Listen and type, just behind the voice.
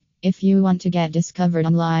If you want to get discovered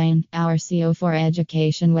online, our SEO for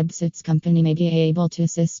Education websites company may be able to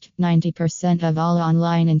assist. 90% of all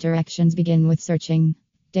online interactions begin with searching.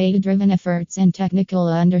 Data-driven efforts and technical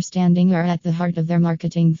understanding are at the heart of their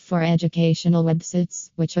marketing for educational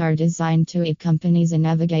websites, which are designed to aid companies in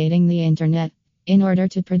navigating the internet. In order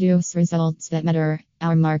to produce results that matter,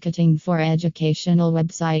 our marketing for educational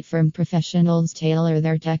website firm professionals tailor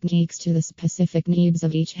their techniques to the specific needs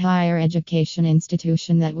of each higher education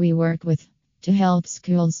institution that we work with. To help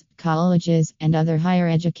schools, colleges, and other higher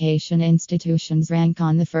education institutions rank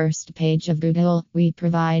on the first page of Google, we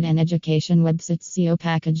provide an education website SEO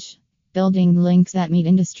package. Building links that meet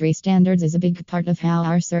industry standards is a big part of how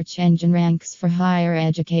our search engine ranks for higher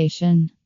education.